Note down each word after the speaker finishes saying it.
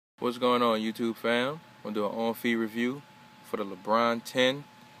What's going on, YouTube fam? I'm gonna do an on-feet review for the Lebron X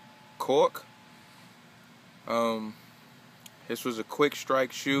Cork. This was a quick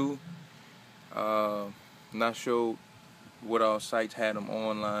strike shoe. Not sure what all sites had them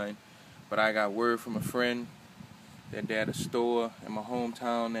online, but I got word from a friend that they had a store in my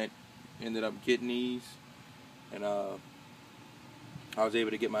hometown that ended up getting these, and I was able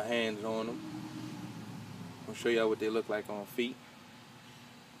to get my hands on them. I'll show y'all what they look like on feet.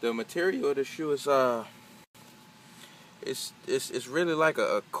 The material of the shoe is it's really like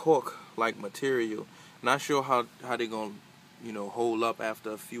a cork like material. Not sure how they gonna hold up after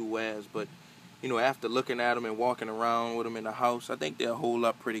a few wears, but after looking at them and walking around with them in the house, I think they'll hold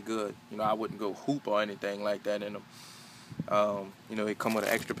up pretty good. I wouldn't go hoop or anything like that in them. They come with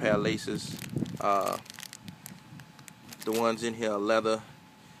an extra pair of laces. The ones in here are leather,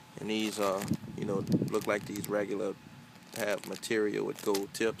 and these look like these regular have material with gold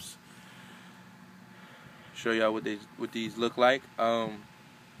tips. Show y'all what these look like. I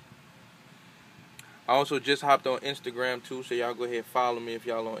also just hopped on Instagram too, so y'all go ahead and follow me if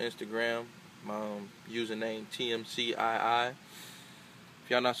y'all on Instagram. Username TMCII. If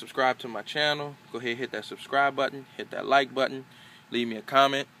y'all not subscribed to my channel, go ahead and hit that subscribe button, hit that like button, leave me a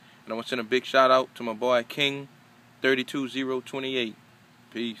comment, and I want to send a big shout out to my boy King 32028.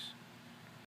 Peace.